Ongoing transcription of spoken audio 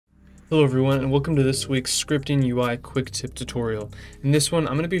Hello everyone, and welcome to this week's ScriptUI QuickTip tutorial. In this one,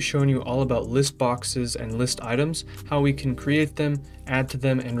 I'm going to be showing you all about list boxes and list items, how we can create them, add to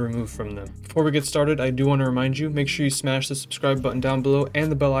them, and remove from them. Before we get started, I do want to remind you, make sure you smash the subscribe button down below and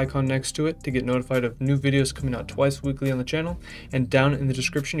the bell icon next to it to get notified of new videos coming out twice weekly on the channel. And down in the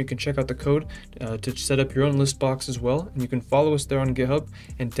description, you can check out the code to set up your own list box as well. And you can follow us there on GitHub.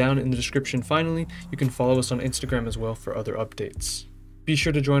 And down in the description, finally, you can follow us on Instagram as well for other updates. Be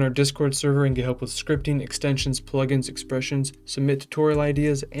sure to join our Discord server and get help with scripting, extensions, plugins, expressions, submit tutorial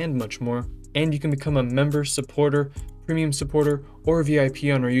ideas, and much more. And you can become a member, supporter, premium supporter, or VIP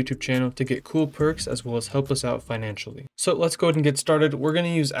on our YouTube channel to get cool perks as well as help us out financially. So let's go ahead and get started. We're going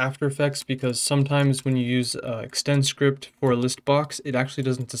to use After Effects because sometimes when you use extend script for a list box, it actually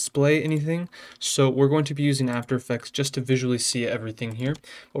doesn't display anything. So we're going to be using After Effects just to visually see everything here.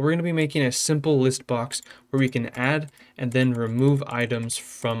 But we're going to be making a simple list box where we can add and then remove items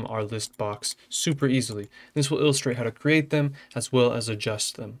from our list box super easily. This will illustrate how to create them as well as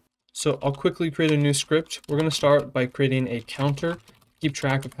adjust them. So I'll quickly create a new script. We're going to start by creating a counter, keep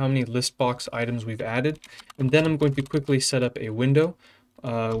track of how many list box items we've added, and then I'm going to quickly set up a window,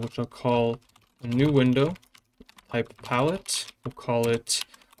 which I'll call a new window, type palette, we'll call it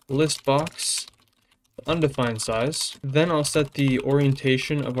Listbox, undefined size. Then I'll set the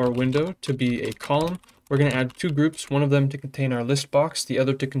orientation of our window to be a column. We're going to add two groups, one of them to contain our list box, the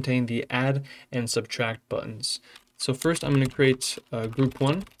other to contain the add and subtract buttons. So first I'm going to create group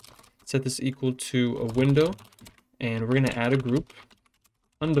 1. Set this equal to a window, and we're going to add a group,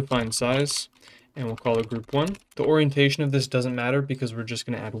 undefined size, and we'll call it group 1. The orientation of this doesn't matter because we're just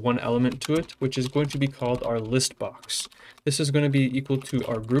going to add one element to it, which is going to be called our list box. This is going to be equal to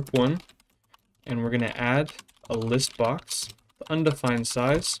our group 1, and we're going to add a list box, undefined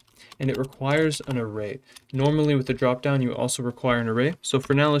size, and it requires an array. Normally with the dropdown you also require an array, so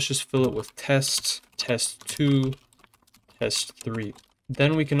for now let's just fill it with test, test2, test3.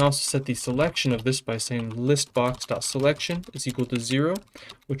 Then we can also set the selection of this by saying listbox.selection is equal to 0,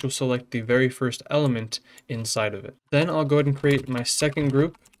 which will select the very first element inside of it. Then I'll go ahead and create my second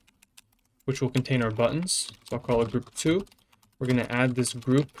group, which will contain our buttons. So I'll call it group 2. We're going to add this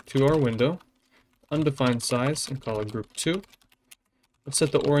group to our window, undefined size, and call it group 2. Let's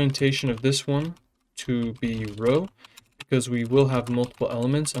set the orientation of this one to be row, because we will have multiple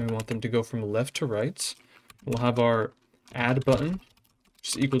elements and we want them to go from left to right. We'll have our add button,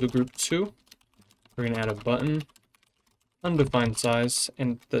 which is equal to group 2. We're going to add a button, undefined size,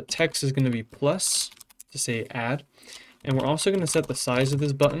 and the text is going to be plus to say add. And we're also going to set the size of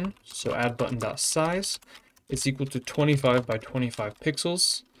this button, so add button.size is equal to 25 by 25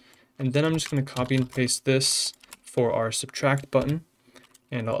 pixels. And then I'm just going to copy and paste this for our subtract button,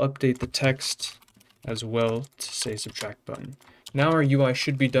 and I'll update the text as well to say subtract button. Now our UI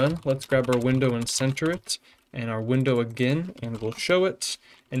should be done. Let's grab our window and center it, and our window again, and we'll show it.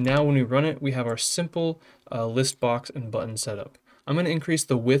 And now when we run it, we have our simple list box and button setup. I'm going to increase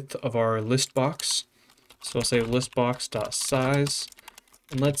the width of our list box. So I'll say listbox.size,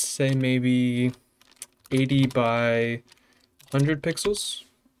 and let's say maybe 80 by 100 pixels.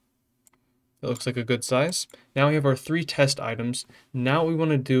 That looks like a good size. Now we have our 3 test items. Now what we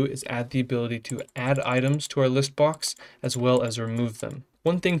want to do is add the ability to add items to our list box as well as remove them.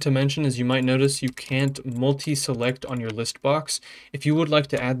 One thing to mention is you might notice you can't multi-select on your list box. If you would like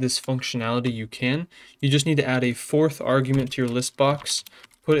to add this functionality, you can. You just need to add a 4th argument to your list box,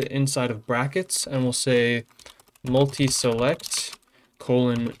 put it inside of brackets, and we'll say multi-select :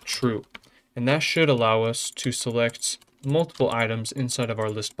 true. And that should allow us to select multiple items inside of our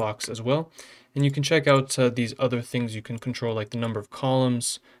list box as well. And you can check out these other things you can control, like the number of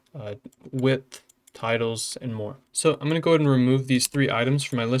columns, width, titles, and more. So I'm going to go ahead and remove these 3 items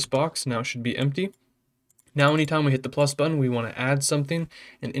from my list box. Now it should be empty. Now anytime we hit the plus button, we want to add something,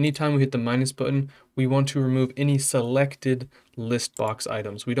 and anytime we hit the minus button, we want to remove any selected list box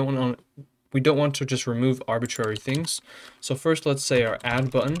items. We don't want to just remove arbitrary things. So first let's say our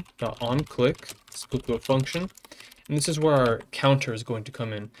add button onClick is equal to a function, and this is where our counter is going to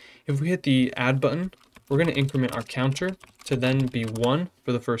come in. If we hit the add button, we're going to increment our counter to then be 1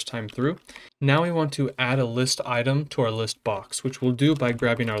 for the first time through. Now we want to add a list item to our list box, which we'll do by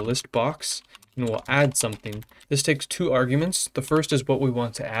grabbing our list box, and we'll add something. This takes 2 arguments. The first is what we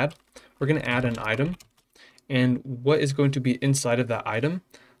want to add. We're going to add an item, and what is going to be inside of that item?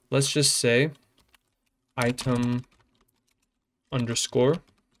 Let's just say item underscore,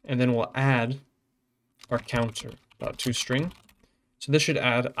 and then we'll add our counter, .toString. So this should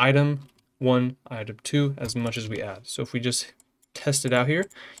add item 1, item 2 as much as we add. So if we just test it out here,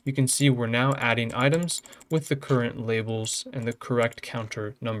 you can see we're now adding items with the current labels and the correct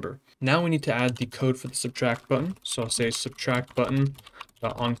counter number. Now we need to add the code for the subtract button. So I'll say subtract button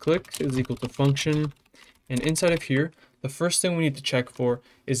onClick is equal to function. And inside of here, the first thing we need to check for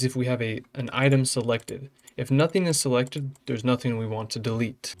is if we have an item selected. If nothing is selected, there's nothing we want to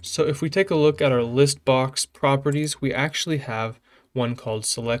delete. So if we take a look at our Listbox properties, we actually have one called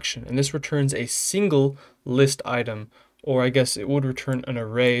selection, and this returns a single list item, or I guess it would return an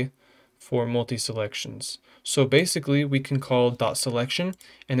array for multi-selections. So basically we can call .selection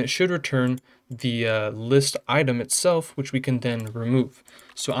and it should return the list item itself, which we can then remove.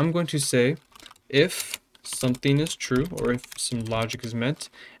 So I'm going to say if something is true, or if some logic is met,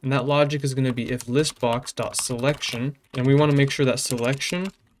 and that logic is going to be if listbox.selection, and we want to make sure that selection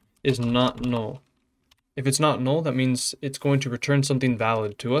is not null. If it's not null, that means it's going to return something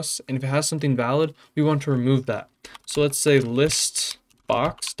valid to us, and if it has something valid, we want to remove that. So let's say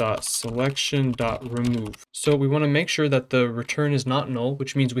listbox.selection.remove. So we want to make sure that the return is not null,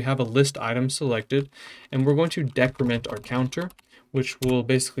 which means we have a list item selected, and we're going to decrement our counter, which will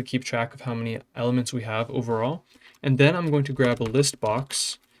basically keep track of how many elements we have overall. And then I'm going to grab a list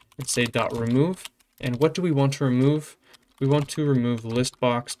box and say .remove. And what do we want to remove? We want to remove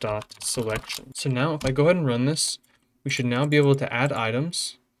listbox.selection. So now if I go ahead and run this, we should now be able to add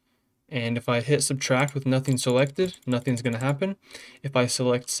items. And if I hit subtract with nothing selected, nothing's going to happen. If I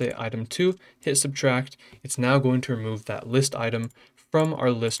select, say, item 2, hit subtract, it's now going to remove that list item from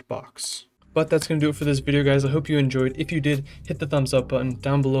our list box. But that's going to do it for this video, guys. I hope you enjoyed. If you did, hit the thumbs up button.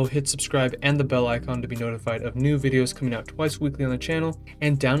 Down below, hit subscribe and the bell icon to be notified of new videos coming out twice weekly on the channel.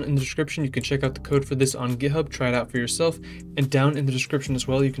 And down in the description, you can check out the code for this on GitHub, try it out for yourself. And down in the description as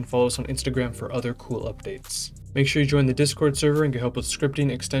well, you can follow us on Instagram for other cool updates. Make sure you join the Discord server and get help with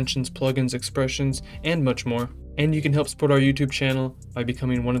scripting, extensions, plugins, expressions, and much more. And you can help support our YouTube channel by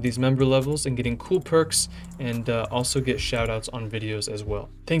becoming one of these member levels and getting cool perks, and also get shoutouts on videos as well.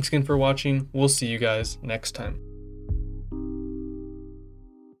 Thanks again for watching. We'll see you guys next time.